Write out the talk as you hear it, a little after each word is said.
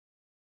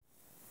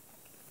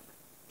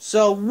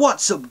So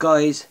what's up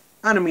guys,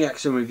 Anime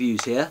Reaction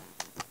Reviews here,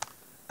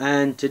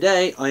 and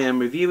today I am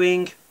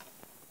reviewing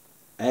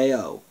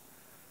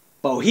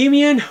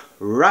Bohemian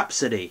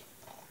Rhapsody.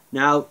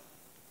 Now,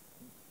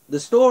 the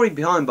story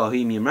behind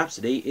Bohemian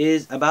Rhapsody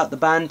is about the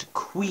band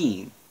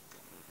Queen.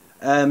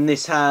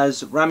 This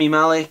has Rami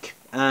Malek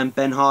and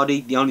Ben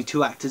Hardy, the only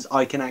two actors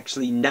I can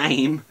actually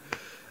name.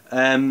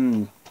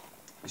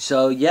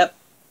 So yep,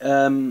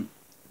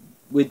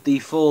 with the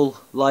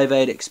full Live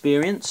Aid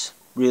experience.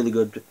 Really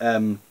good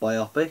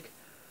biopic.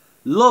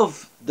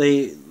 Love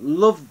the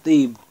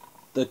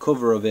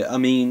cover of it. I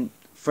mean,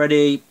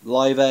 Freddie,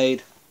 Live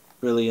Aid,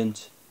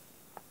 brilliant,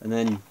 and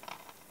then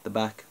the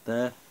back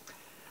there.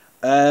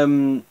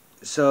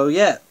 So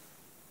yeah,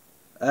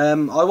 I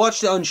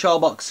watched it on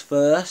Showbox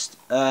first.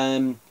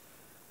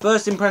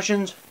 First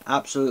impressions,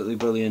 absolutely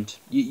brilliant.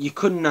 You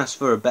couldn't ask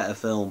for a better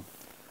film.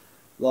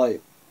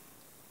 Like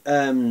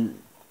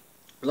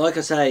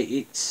I say,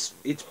 it's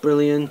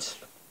brilliant.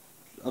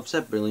 I've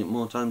said brilliant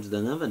more times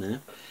than ever now.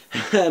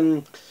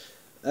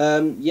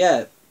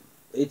 Yeah,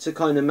 it's a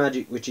kind of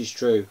magic which is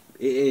true.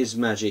 It is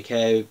magic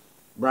how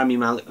Rami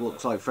Malek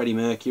looks like Freddie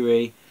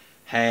Mercury,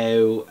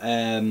 how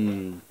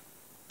Ben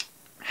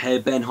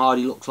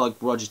Hardy looks like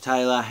Roger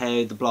Taylor,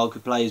 how the bloke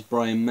who plays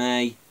Brian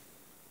May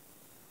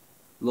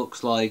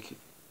looks like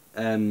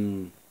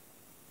Brian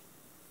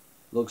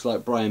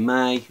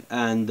May,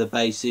 and the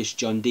bassist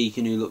John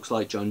Deacon who looks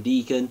like John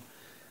Deacon.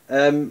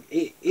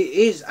 It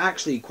is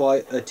actually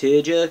quite a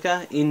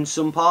tearjerker in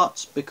some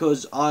parts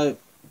because like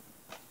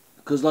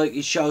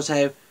it shows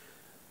how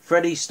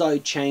Freddie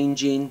started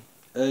changing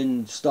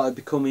and started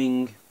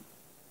becoming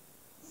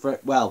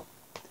not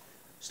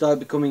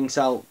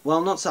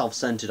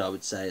self-centered, I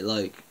would say,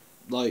 like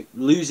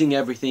losing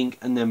everything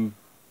and then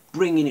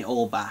bringing it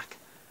all back.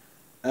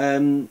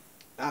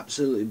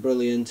 Absolutely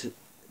brilliant.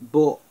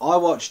 But I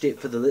watched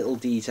it for the little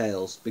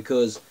details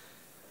because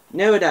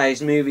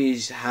nowadays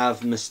movies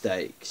have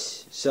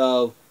mistakes.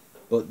 So,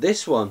 but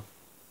this one,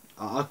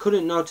 I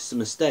couldn't notice a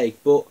mistake,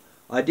 but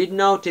I did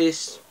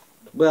notice,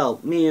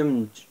 I'll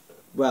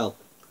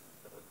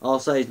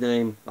say his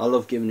name, I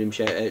love giving him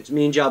shout outs.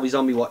 Me and Jalby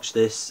Zombie watched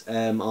this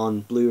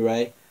on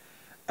Blu-ray,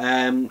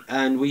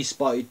 and we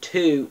spotted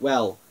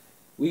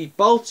we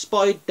both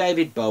spotted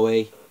David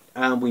Bowie,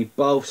 and we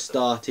both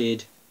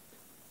started,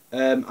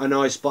 and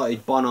I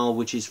spotted Bono,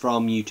 which is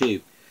from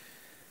U2.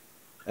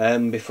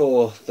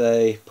 Before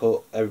they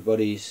put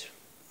everybody's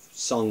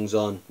songs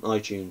on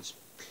iTunes.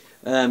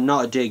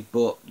 Not a dig,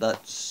 but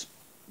that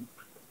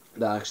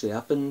actually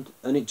happened.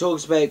 And it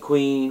talks about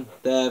Queen,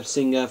 their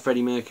singer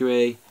Freddie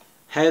Mercury,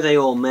 how they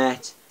all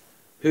met,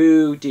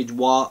 who did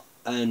what,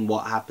 and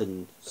what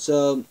happened.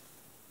 So,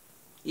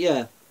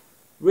 yeah,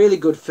 really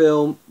good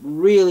film.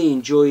 Really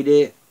enjoyed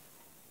it.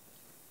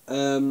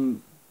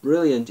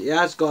 Brilliant. It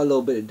has got a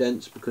little bit of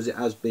dents because it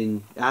hasn't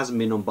been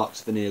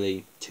unboxed for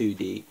nearly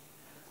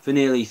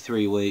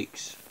 3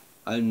 weeks.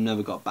 I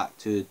never got back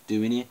to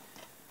doing it.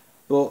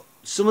 But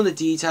some of the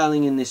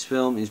detailing in this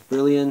film is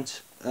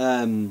brilliant.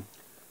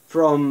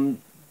 From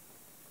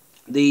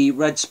the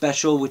Red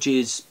Special, which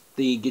is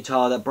the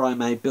guitar that Brian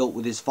May built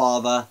with his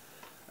father.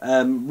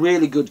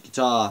 Really good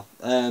guitar.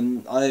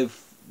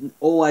 I've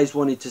always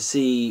wanted to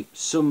see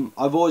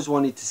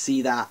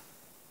that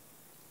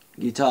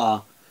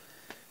guitar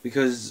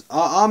because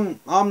I'm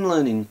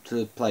learning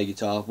to play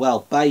guitar.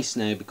 Well, bass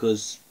now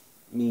because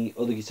me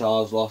other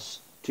guitars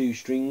lost 2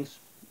 strings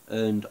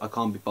and I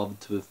can't be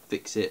bothered to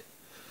fix it,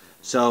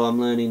 so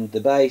I'm learning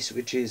the bass,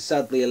 which is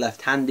sadly a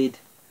left-handed,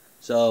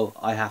 so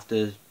I'll have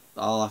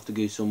to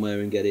go somewhere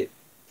and get it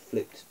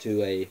flipped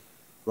to a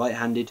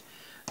right-handed.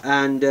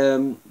 And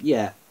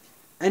yeah,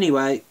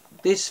 anyway,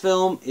 this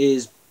film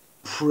is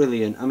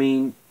brilliant. I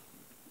mean,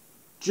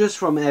 just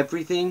from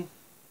everything,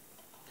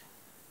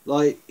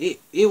 like it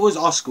was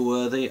Oscar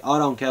worthy. I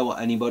don't care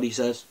what anybody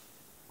says.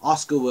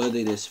 Oscar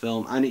worthy, this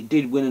film, and it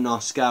did win an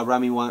Oscar.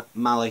 Rami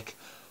Malek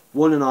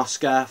won an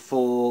Oscar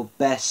for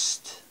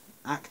Best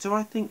Actor,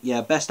 I think. Yeah,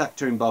 Best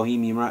Actor in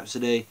Bohemian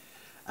Rhapsody,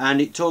 and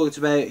it talked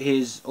about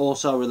his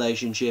also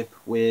relationship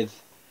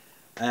with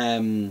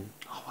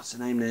what's her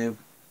name now?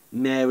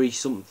 Mary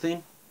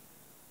something.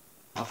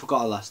 I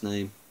forgot her last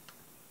name.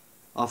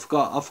 I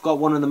forgot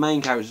one of the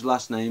main characters'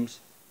 last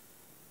names.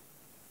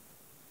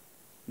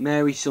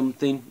 Mary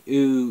something,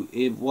 who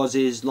it was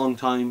his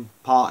longtime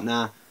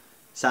partner.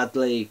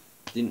 Sadly,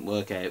 didn't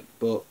work out.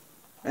 But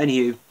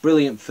anywho,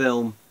 brilliant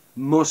film,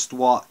 must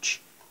watch.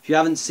 If you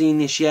haven't seen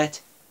this yet,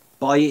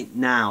 buy it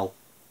now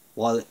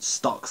while it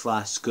stocks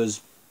last,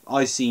 because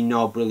I see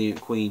no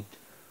brilliant Queen.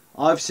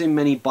 I've seen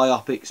many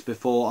biopics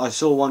before. I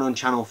saw one on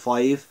Channel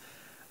 5,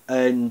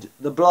 and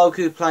the bloke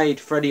who played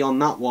Freddie on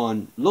that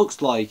one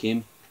looks like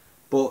him,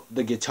 but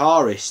the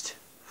guitarist,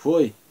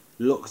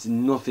 looks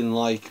nothing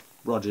like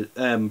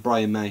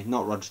Brian May.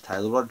 Not Roger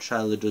Taylor. Roger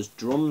Taylor does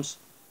drums.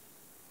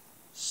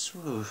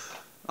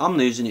 I'm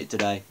losing it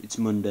today. It's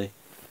Monday.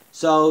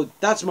 So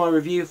that's my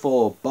review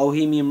for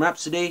Bohemian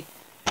Rhapsody.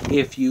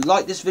 If you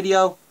like this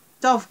video,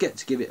 don't forget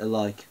to give it a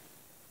like.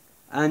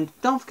 And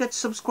don't forget to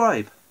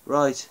subscribe.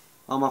 Right,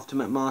 I'm off to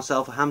make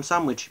myself a ham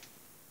sandwich.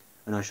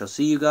 And I shall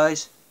see you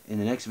guys in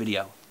the next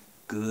video.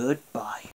 Goodbye.